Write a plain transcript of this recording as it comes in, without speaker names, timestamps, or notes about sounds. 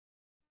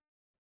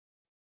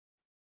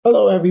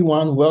Hello,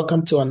 everyone.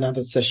 Welcome to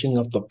another session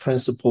of the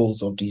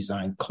Principles of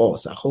Design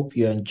course. I hope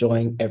you're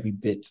enjoying every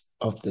bit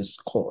of this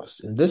course.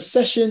 In this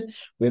session,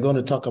 we're going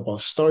to talk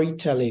about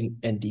storytelling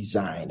and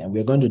design, and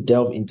we're going to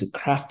delve into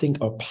crafting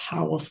a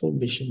powerful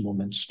mission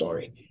moment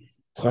story.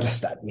 What does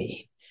that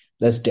mean?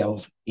 Let's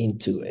delve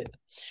into it.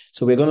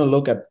 So we're going to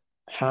look at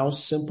how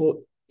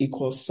simple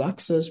equals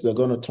success. We're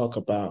going to talk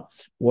about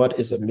what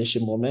is a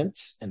mission moment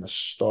and a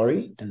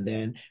story, and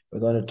then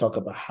we're going to talk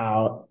about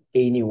how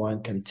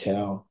anyone can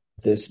tell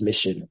this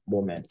mission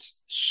moment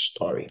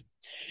story.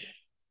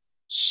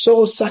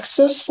 So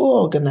successful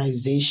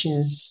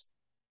organizations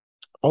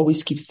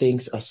always keep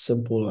things as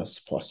simple as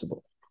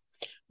possible.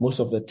 Most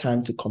of the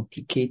time to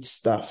complicate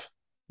stuff,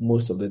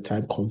 most of the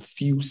time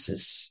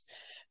confuses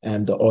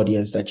the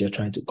audience that you're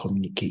trying to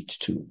communicate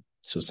to.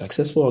 So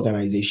successful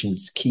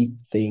organizations keep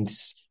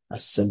things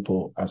as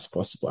simple as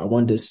possible. I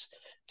want this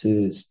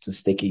to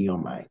stick in your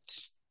mind.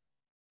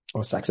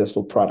 Or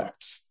successful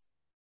products.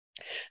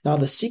 Now,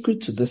 the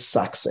secret to this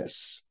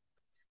success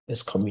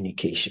is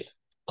communication.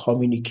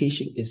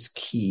 Communication is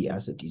key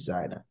as a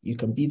designer. You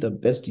can be the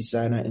best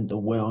designer in the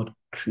world,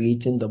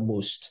 creating the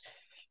most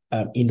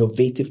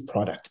innovative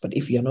product. But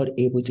if you're not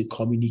able to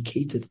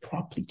communicate it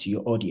properly to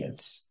your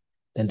audience,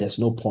 then there's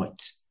no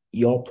point.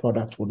 Your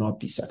product will not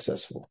be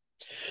successful.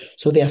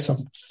 So there are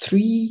some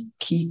three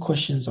key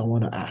questions I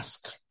want to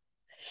ask.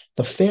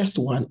 The first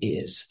one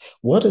is,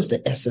 what is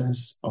the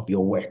essence of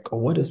your work, or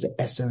what is the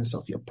essence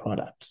of your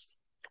product?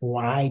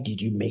 Why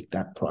did you make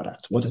that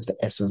product? What is the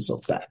essence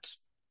of that?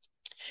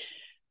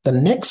 The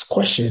next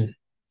question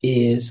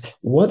is,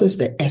 what is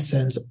the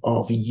essence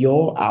of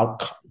your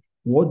outcome?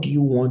 What do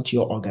you want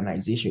your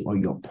organization or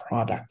your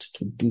product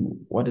to do?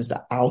 What is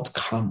the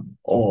outcome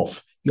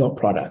of your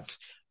product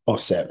or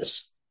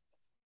service?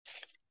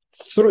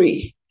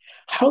 3,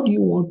 how do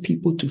you want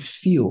people to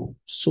feel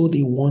so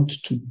they want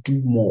to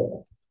do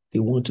more? They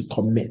want to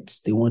commit.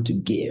 They want to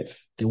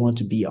give. They want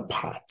to be a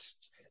part.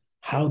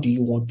 How do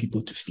you want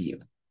people to feel?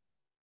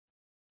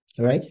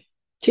 All right.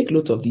 Take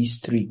note of these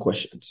 3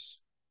 questions.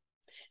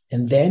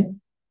 And then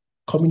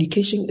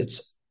communication,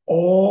 it's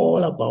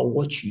all about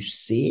what you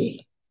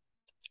say,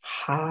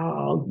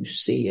 how you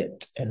say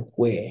it, and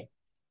where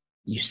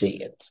you say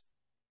it.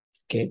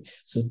 Okay.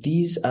 So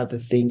these are the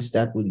things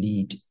that will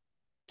lead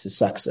to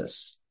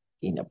success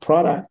in a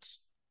product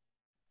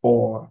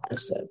or a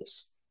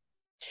service.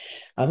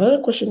 Another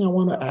question I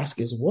want to ask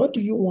is, what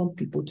do you want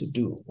people to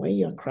do when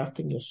you're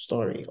crafting your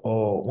story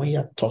or when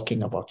you're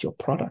talking about your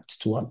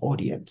product to an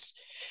audience?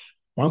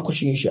 One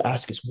question you should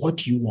ask is, what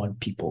do you want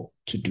people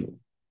to do?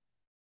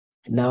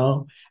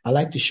 Now, I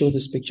like to show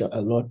this picture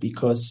a lot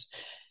because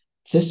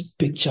this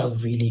picture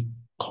really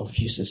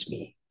confuses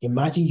me.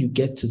 Imagine you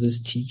get to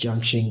this T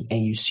junction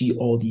and you see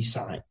all these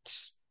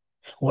signs.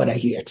 What are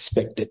you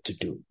expected to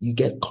do? You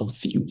get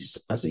confused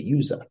as a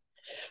user.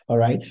 All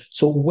right.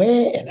 So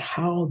where and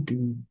how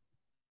do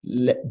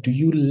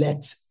you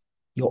let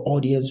your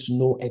audience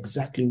know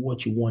exactly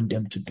what you want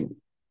them to do?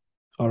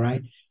 All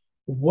right.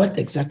 What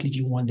exactly do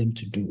you want them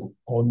to do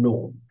or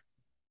know?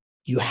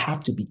 You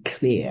have to be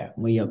clear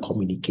when you're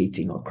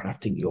communicating or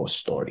crafting your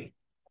story.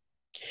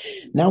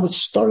 Now, with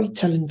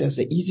storytelling, there's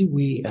the easy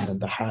way and then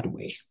the hard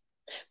way.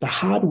 The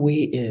hard way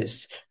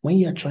is when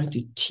you're trying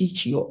to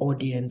teach your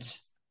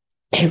audience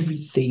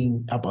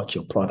everything about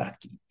your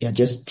product. You're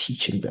just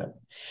teaching them.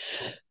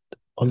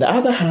 On the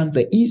other hand,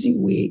 the easy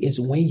way is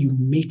when you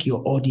make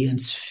your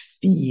audience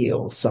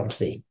feel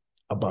something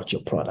about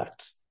your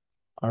product.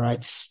 All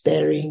right,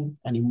 stirring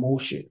an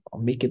emotion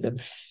or making them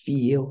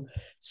feel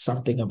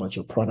something about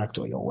your product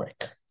or your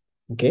work.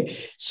 Okay,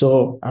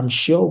 so I'm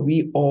sure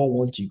we all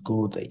want to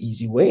go the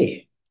easy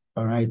way.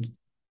 All right,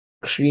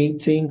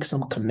 creating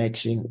some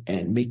connection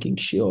and making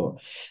sure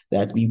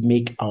that we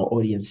make our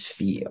audience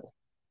feel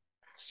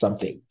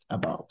something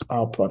about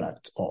our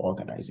product or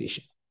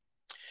organization.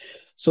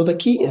 So the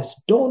key is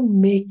don't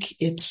make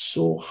it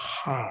so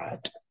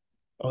hard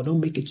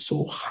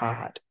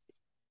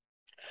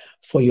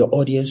for your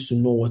audience to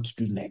know what to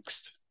do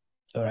next.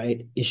 All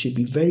right. It should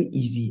be very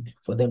easy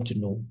for them to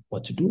know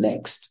what to do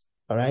next.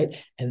 All right.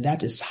 And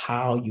that is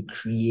how you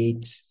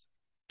create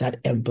that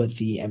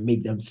empathy and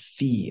make them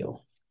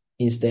feel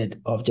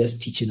instead of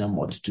just teaching them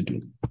what to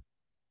do.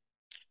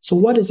 So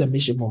what is a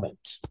mission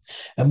moment?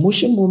 A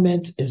mission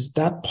moment is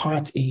that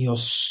part in your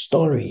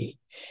story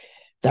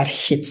that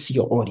hits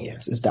your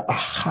audience. It's the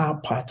aha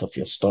part of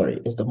your story.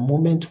 It's the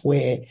moment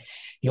where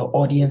your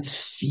audience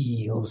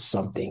feels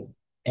something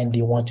and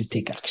they want to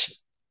take action.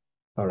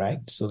 All right.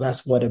 So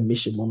that's what a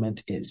mission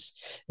moment is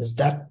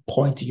that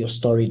point in your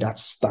story that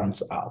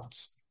stands out.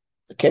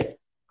 Okay.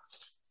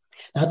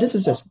 Now, this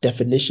is a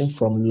definition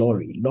from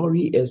Lori.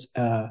 Lori is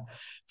a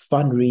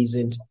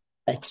fundraising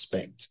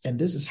expert, and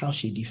this is how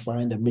she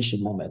defined a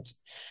mission moment.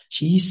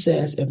 She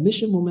says a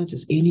mission moment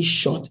is any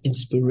short,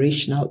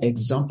 inspirational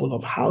example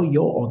of how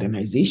your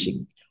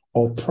organization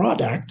or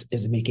product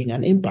is making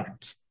an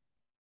impact.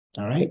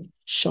 All right.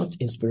 Short,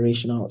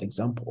 inspirational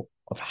example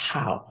of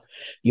how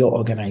your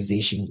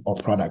organization or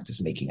product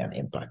is making an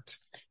impact.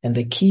 And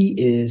the key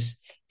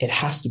is it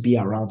has to be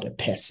around a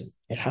person.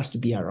 It has to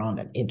be around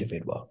an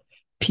individual.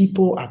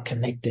 People are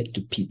connected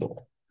to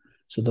people.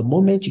 So the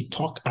moment you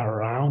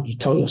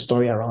tell your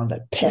story around a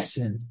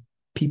person,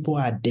 people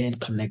are then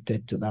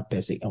connected to that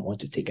person and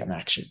want to take an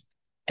action.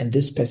 And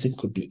this person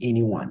could be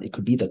anyone. It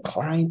could be the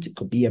client. It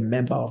could be a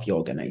member of your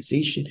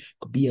organization. It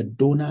could be a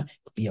donor. It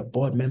could be a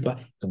board member.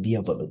 It could be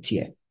a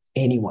volunteer.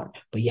 Anyone.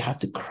 But you have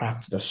to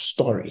craft the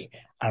story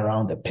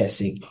around the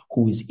person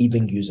who is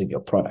even using your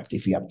product,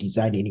 if you have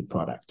designed any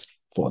product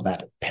for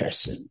that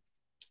person.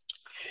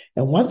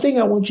 And one thing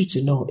I want you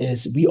to know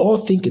is we all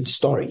think in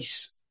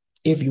stories.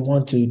 If you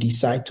want to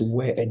decide to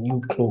wear a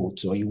new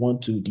clothes, or you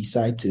want to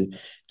decide to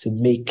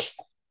make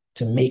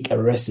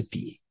a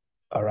recipe,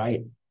 all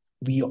right?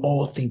 We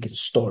all think in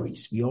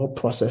stories. We all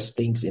process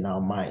things in our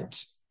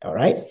minds, all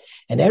right?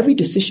 And every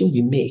decision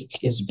we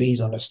make is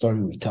based on a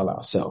story we tell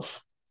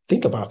ourselves.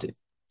 Think about it.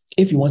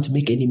 If you want to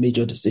make any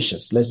major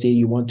decisions, let's say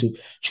you want to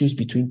choose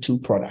between two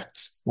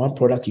products, one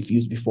product you've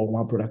used before,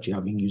 one product you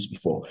haven't used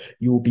before,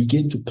 you will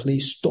begin to play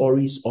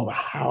stories of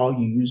how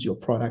you use your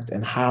product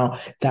and how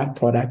that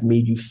product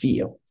made you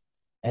feel.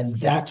 And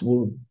that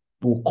will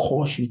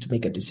cause you to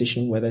make a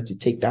decision whether to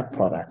take that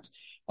product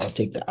or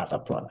take the other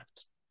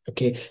product.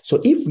 Okay. So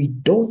if we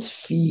don't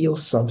feel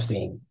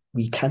something,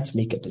 we can't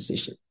make a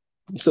decision.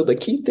 So the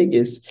key thing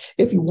is,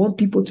 if you want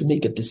people to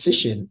make a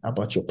decision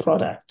about your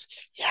product,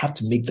 you have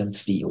to make them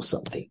feel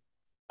something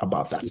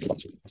about that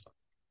product.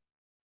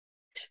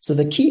 So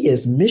the key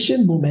is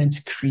mission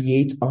moments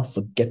create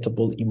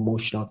unforgettable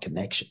emotional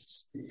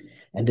connections.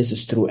 And this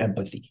is through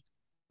empathy.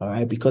 All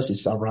right. Because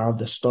it's around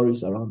the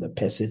stories around the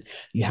person.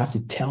 You have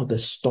to tell the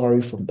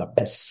story from the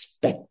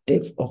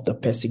perspective of the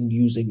person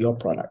using your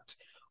product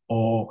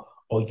or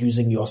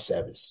using your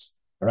service.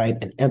 Right.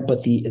 And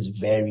empathy is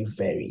very,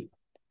 very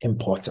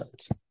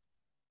important.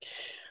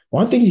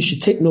 One thing you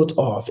should take note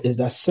of is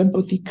that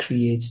sympathy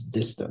creates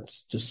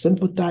distance. To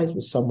sympathize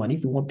with someone,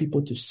 if you want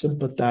people to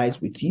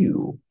sympathize with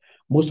you,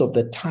 most of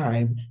the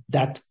time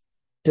that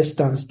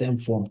distances them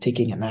from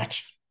taking an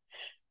action.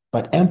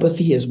 But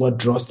empathy is what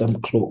draws them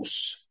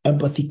close.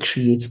 Empathy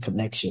creates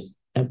connection.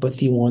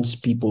 Empathy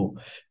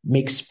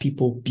makes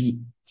people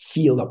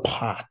feel a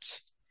part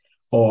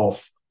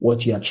of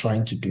what you are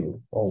trying to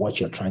do or what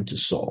you're trying to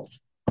solve.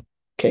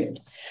 Okay.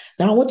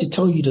 Now I want to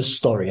tell you the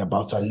story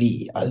about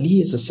Ali. Ali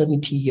is a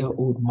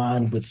 70-year-old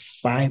man with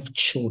 5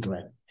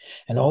 children,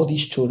 and all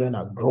these children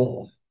are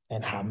grown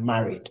and are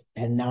married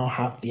and now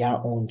have their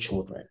own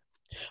children.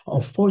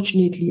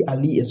 Unfortunately,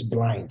 Ali is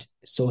blind,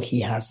 so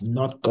he has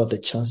not got the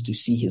chance to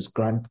see his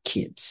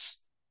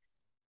grandkids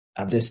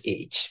at this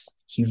age.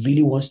 He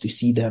really wants to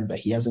see them, but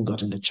he hasn't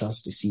gotten the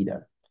chance to see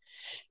them.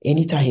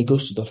 Anytime he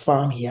goes to the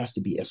farm, he has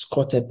to be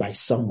escorted by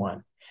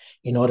someone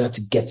in order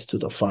to get to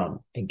the farm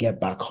and get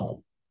back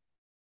home.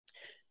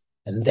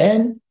 And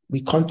then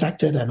we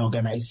contacted an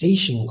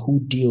organization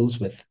who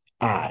deals with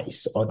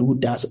eyes or who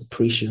does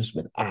operations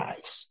with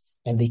eyes.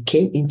 And they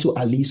came into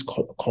Ali's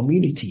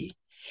community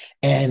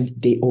and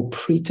they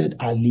operated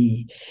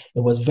Ali. It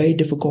was very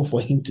difficult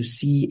for him to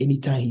see.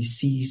 Anytime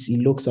he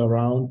looks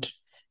around,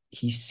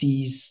 he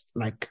sees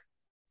like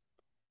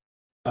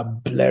a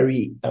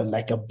blurry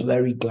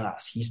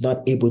glass. He's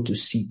not able to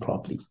see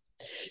properly.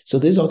 So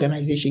this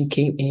organization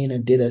came in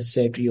and did a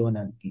surgery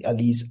on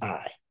Ali's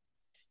eye.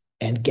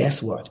 And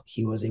guess what?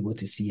 He was able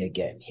to see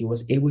again. He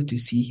was able to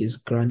see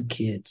his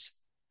grandkids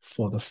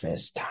for the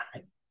first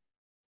time.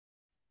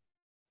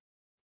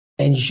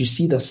 And you should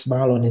see the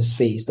smile on his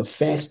face. The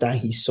first time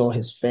he saw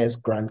his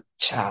first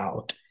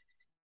grandchild,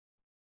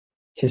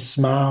 his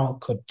smile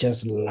could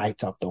just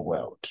light up the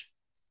world.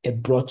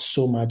 It brought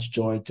so much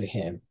joy to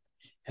him.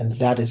 And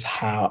that is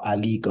how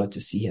Ali got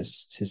to see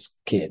his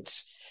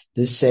kids.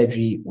 This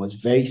surgery was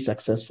very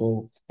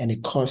successful and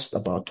it cost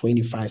about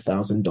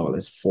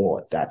 $25,000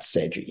 for that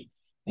surgery.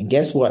 And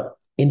guess what?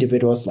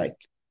 Individuals like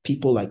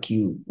people like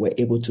you were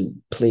able to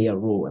play a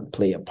role and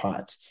play a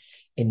part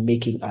in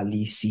making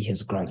Ali see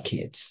his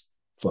grandkids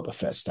for the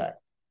first time.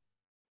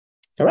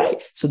 All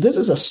right. So this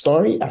is a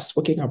story. I've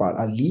spoken about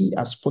Ali.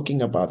 I've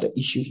spoken about the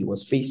issue he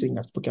was facing.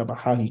 I've spoken about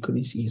how he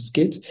couldn't see his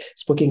kids. I've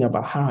spoken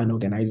about how an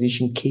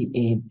organization came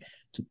in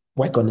to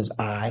work on his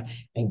eye.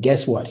 And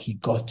guess what? He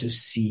got to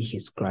see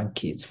his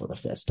grandkids for the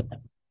first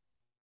time.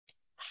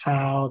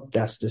 How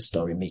does this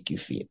story make you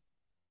feel?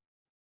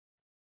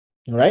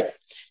 All right.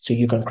 So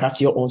you can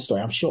craft your own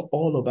story. I'm sure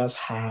all of us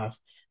have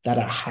that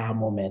aha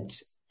moment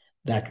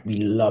that we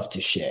love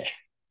to share.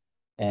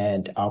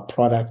 And our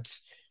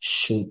products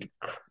should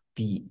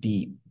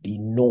be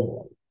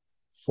known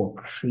for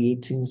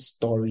creating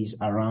stories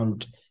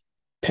around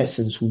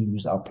persons who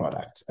use our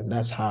products. And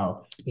that's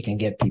how we can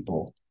get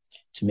people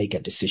to make a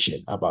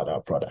decision about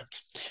our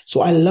product.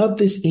 So I love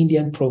this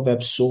Indian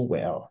proverb so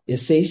well. It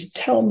says,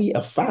 tell me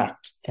a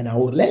fact and I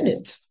will learn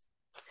it.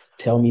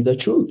 Tell me the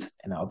truth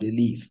and I'll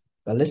believe.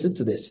 But listen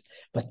to this.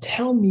 But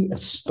tell me a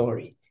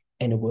story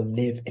and it will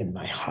live in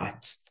my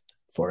heart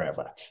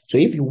forever. So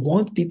if you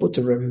want people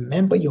to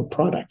remember your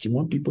product, you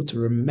want people to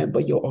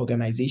remember your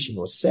organization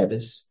or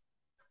service,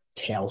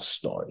 tell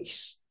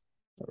stories.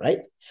 All right.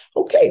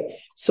 Okay.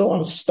 So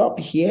I'll stop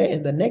here.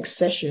 In the next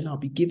session, I'll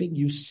be giving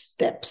you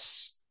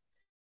steps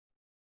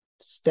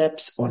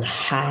on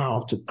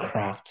how to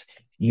craft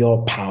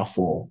your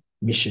powerful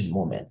mission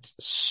moment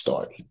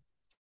story.